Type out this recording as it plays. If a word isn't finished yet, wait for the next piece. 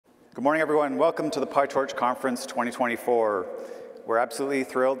Good morning, everyone. Welcome to the PyTorch Conference 2024. We're absolutely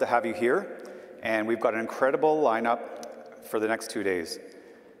thrilled to have you here, and we've got an incredible lineup for the next 2 days,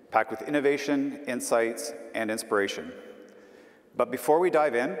 packed with innovation, insights, and inspiration. But before we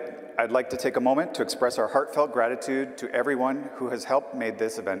dive in, I'd like to take a moment to express our heartfelt gratitude to everyone who has helped make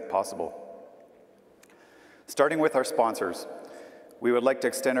this event possible. Starting with our sponsors, we would like to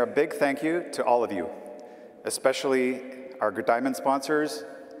extend our big thank you to all of you, especially our diamond sponsors,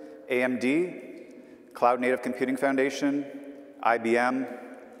 AMD, Cloud Native Computing Foundation, IBM,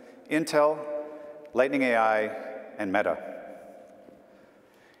 Intel, Lightning AI, and Meta.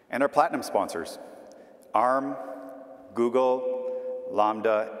 And our platinum sponsors, ARM, Google,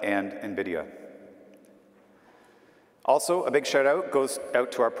 Lambda, and NVIDIA. Also, a big shout out goes out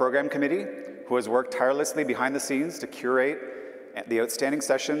to our program committee, who has worked tirelessly behind the scenes to curate the outstanding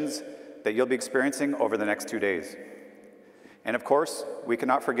sessions that you'll be experiencing over the next 2 days. And of course, we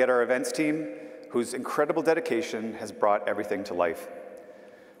cannot forget our events team, whose incredible dedication has brought everything to life.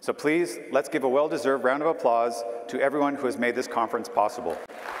 So please, let's give a well-deserved round of applause to everyone who has made this conference possible.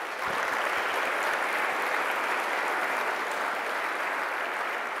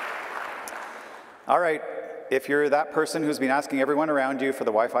 All right, if you're that person who's been asking everyone around you for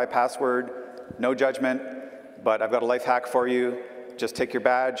the Wi-Fi password, no judgment, but I've got a life hack for you. Just take your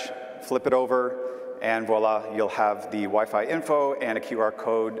badge, flip it over, and voila, you'll have the Wi-Fi info and a QR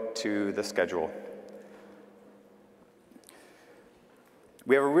code to the schedule.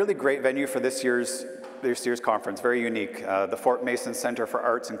 We have a really great venue for this year's conference, very unique, the Fort Mason Center for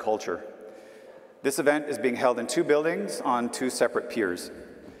Arts and Culture. This event is being held in 2 buildings on 2 separate piers.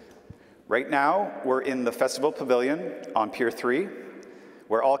 Right now, we're in the Festival Pavilion on Pier 3,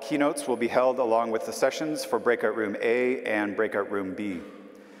 where all keynotes will be held along with the sessions for Breakout Room A and Breakout Room B.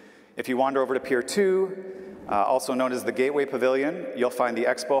 If you wander over to Pier 2, also known as the Gateway Pavilion, you'll find the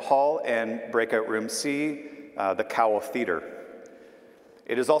Expo Hall and Breakout Room C, the Cowell Theater.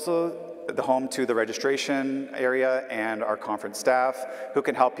 It is also the home to the registration area and our conference staff, who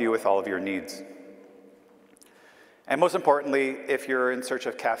can help you with all of your needs. And most importantly, if you're in search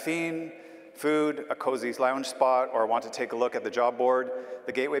of caffeine, food, a cozy lounge spot, or want to take a look at the job board,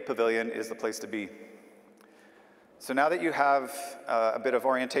 the Gateway Pavilion is the place to be. So now that you have a bit of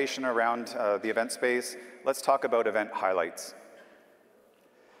orientation around the event space, let's talk about event highlights.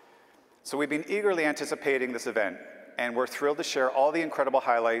 So we've been eagerly anticipating this event, and we're thrilled to share all the incredible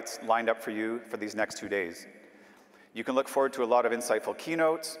highlights lined up for you for these next 2 days. You can look forward to a lot of insightful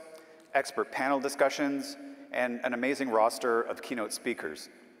keynotes, expert panel discussions, and an amazing roster of keynote speakers.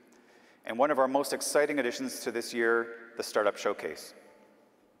 And one of our most exciting additions to this year, the Startup Showcase.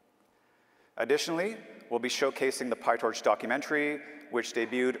 Additionally, we'll be showcasing the PyTorch documentary, which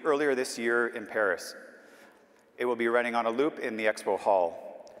debuted earlier this year in Paris. It will be running on a loop in the Expo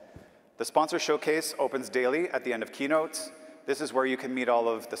Hall. The Sponsor Showcase opens daily at the end of keynotes. This is where you can meet all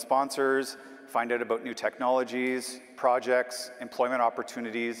of the sponsors, find out about new technologies, projects, employment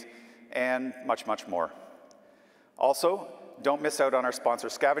opportunities, and much, much more. Also, don't miss out on our sponsor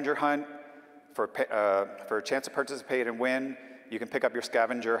scavenger hunt. For a chance to participate and win, you can pick up your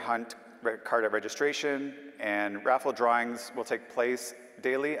scavenger hunt card at registration, and raffle drawings will take place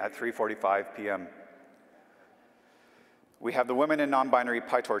daily at 3:45 p.m. We have the Women in Non-Binary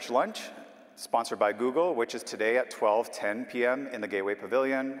PyTorch Lunch, sponsored by Google, which is today at 12:10 p.m. in the Gateway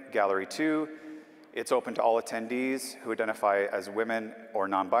Pavilion, Gallery 2. It's open to all attendees who identify as women or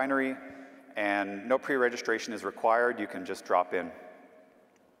non-binary, and no pre-registration is required. You can just drop in.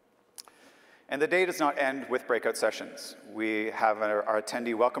 And the day does not end with breakout sessions. We have our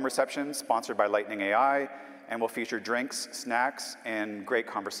attendee welcome reception sponsored by Lightning AI, and will feature drinks, snacks, and great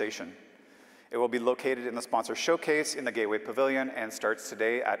conversation. It will be located in the Sponsor Showcase in the Gateway Pavilion and starts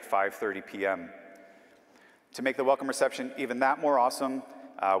today at 5:30 p.m. To make the welcome reception even that more awesome,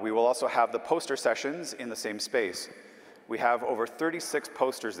 we will also have the poster sessions in the same space. We have over 36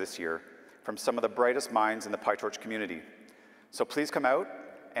 posters this year from some of the brightest minds in the PyTorch community. So please come out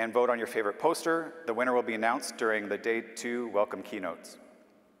and vote on your favorite poster. The winner will be announced during the Day 2 welcome keynotes.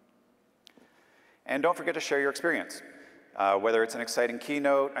 And don't forget to share your experience. Whether it's an exciting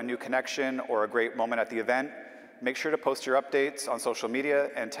keynote, a new connection, or a great moment at the event, make sure to post your updates on social media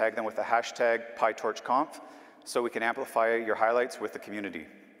and tag them with the hashtag PyTorchConf so we can amplify your highlights with the community.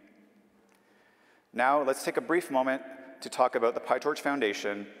 Now, let's take a brief moment to talk about the PyTorch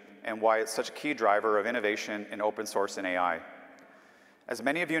Foundation and why it's such a key driver of innovation in open source and AI. As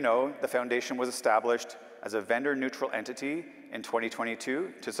many of you know, the Foundation was established as a vendor-neutral entity in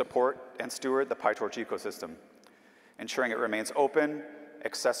 2022 to support and steward the PyTorch ecosystem, ensuring it remains open,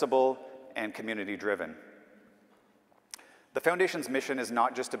 accessible, and community-driven. The Foundation's mission is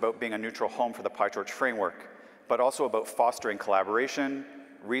not just about being a neutral home for the PyTorch framework, but also about fostering collaboration,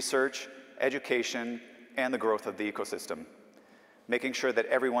 research, education, and the growth of the ecosystem, making sure that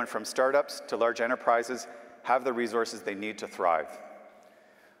everyone from startups to large enterprises have the resources they need to thrive.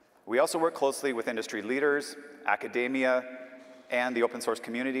 We also work closely with industry leaders, academia, and the open source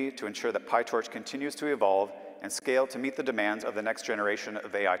community to ensure that PyTorch continues to evolve and scale to meet the demands of the next generation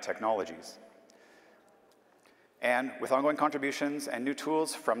of AI technologies. And with ongoing contributions and new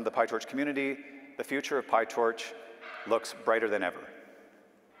tools from the PyTorch community, the future of PyTorch looks brighter than ever.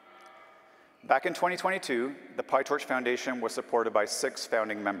 Back in 2022, the PyTorch Foundation was supported by 6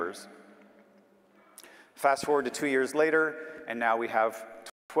 founding members. Fast forward to 2 years later, and now we have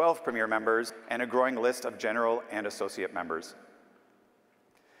 12 premier members and a growing list of general and associate members.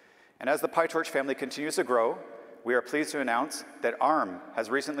 And as the PyTorch family continues to grow, we are pleased to announce that ARM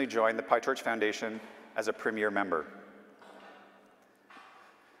has recently joined the PyTorch Foundation as a premier member.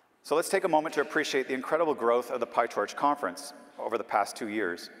 So let's take a moment to appreciate the incredible growth of the PyTorch conference over the past 2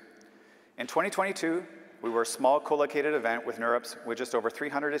 years. In 2022, we were a small co-located event with NeurIPS with just over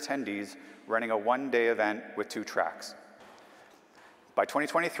 300 attendees running a one-day event with 2 tracks. By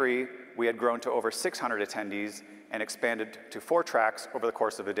 2023, we had grown to over 600 attendees and expanded to 4 tracks over the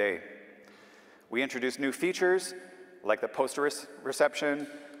course of a day. We introduced new features like the poster reception,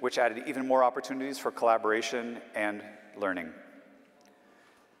 which added even more opportunities for collaboration and learning.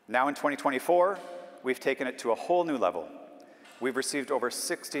 Now in 2024, we've taken it to a whole new level. We've received over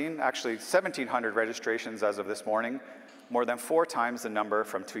 1,700 registrations as of this morning, more than 4 times the number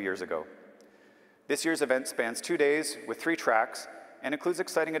from 2 years ago. This year's event spans 2 days with 3 tracks and includes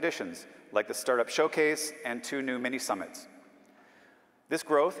exciting additions like the Startup Showcase and 2 new mini-summits. This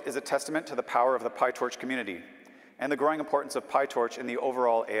growth is a testament to the power of the PyTorch community and the growing importance of PyTorch in the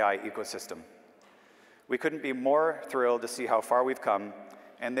overall AI ecosystem. We couldn't be more thrilled to see how far we've come,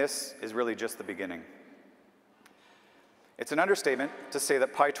 and this is really just the beginning. It's an understatement to say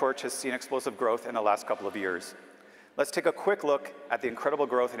that PyTorch has seen explosive growth in the last couple of years. Let's take a quick look at the incredible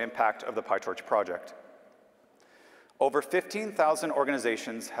growth and impact of the PyTorch project. Over 15,000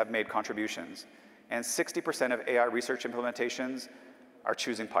 organizations have made contributions, and 60% of AI research implementations are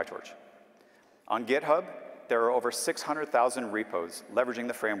choosing PyTorch. On GitHub, there are over 600,000 repos leveraging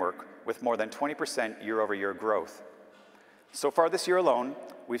the framework with more than 20% year-over-year growth. So far this year alone,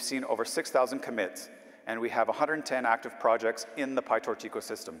 we've seen over 6,000 commits, and we have 110 active projects in the PyTorch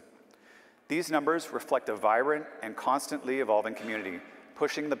ecosystem. These numbers reflect a vibrant and constantly evolving community,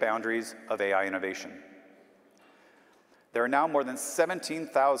 pushing the boundaries of AI innovation. There are now more than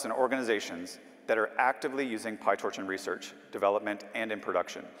 17,000 organizations that are actively using PyTorch in research, development, and in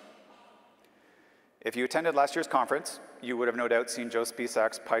production. If you attended last year's conference, you would have no doubt seen Joe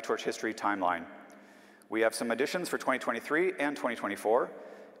Spicak's PyTorch history timeline. We have some additions for 2023 and 2024,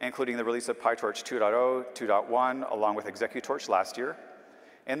 including the release of PyTorch 2.0, 2.1, along with ExecuTorch last year.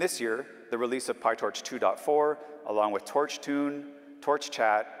 And this year, the release of PyTorch 2.4, along with TorchTune,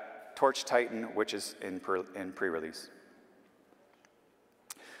 TorchChat, TorchTitan, which is in pre-release.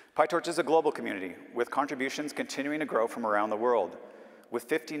 PyTorch is a global community, with contributions continuing to grow from around the world, with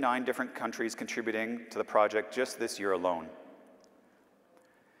 59 different countries contributing to the project just this year alone.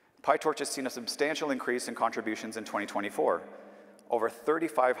 PyTorch has seen a substantial increase in contributions in 2024. Over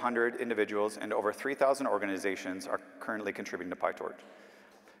 3,500 individuals and over 3,000 organizations are currently contributing to PyTorch.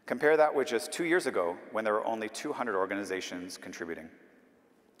 Compare that with just 2 years ago, when there were only 200 organizations contributing.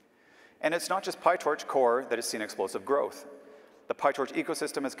 And it's not just PyTorch core that has seen explosive growth. The PyTorch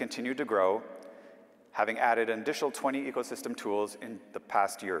ecosystem has continued to grow, having added an additional 20 ecosystem tools in the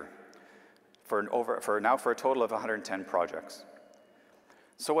past year, for a total of 110 projects.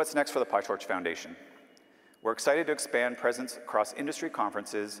 So what's next for the PyTorch Foundation? We're excited to expand presence across industry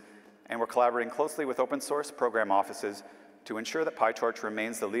conferences, and we're collaborating closely with open source program offices to ensure that PyTorch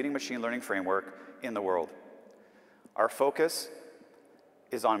remains the leading machine learning framework in the world. Our focus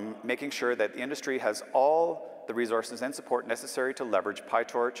is on making sure that the industry has all the resources and support necessary to leverage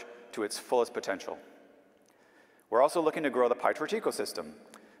PyTorch to its fullest potential. We're also looking to grow the PyTorch ecosystem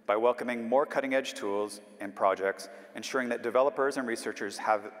by welcoming more cutting-edge tools and projects, ensuring that developers and researchers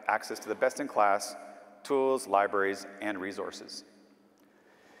have access to the best-in-class tools, libraries, and resources.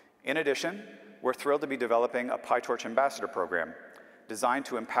 In addition, we're thrilled to be developing a PyTorch Ambassador program designed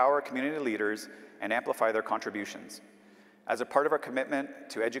to empower community leaders and amplify their contributions. As a part of our commitment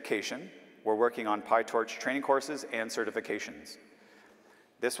to education, we're working on PyTorch training courses and certifications.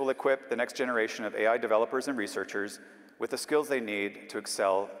 This will equip the next generation of AI developers and researchers with the skills they need to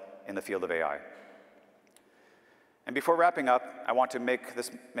excel in the field of AI. And before wrapping up, I want to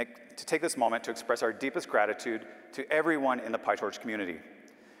take this moment to express our deepest gratitude to everyone in the PyTorch community.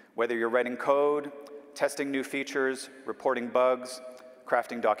 Whether you're writing code, testing new features, reporting bugs,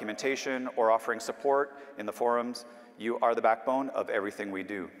 crafting documentation, or offering support in the forums, you are the backbone of everything we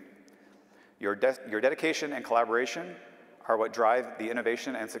do. Your dedication and collaboration are what drive the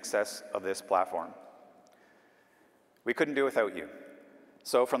innovation and success of this platform. We couldn't do it without you.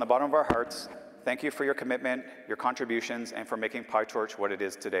 So from the bottom of our hearts, thank you for your commitment, your contributions, and for making PyTorch what it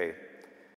is today.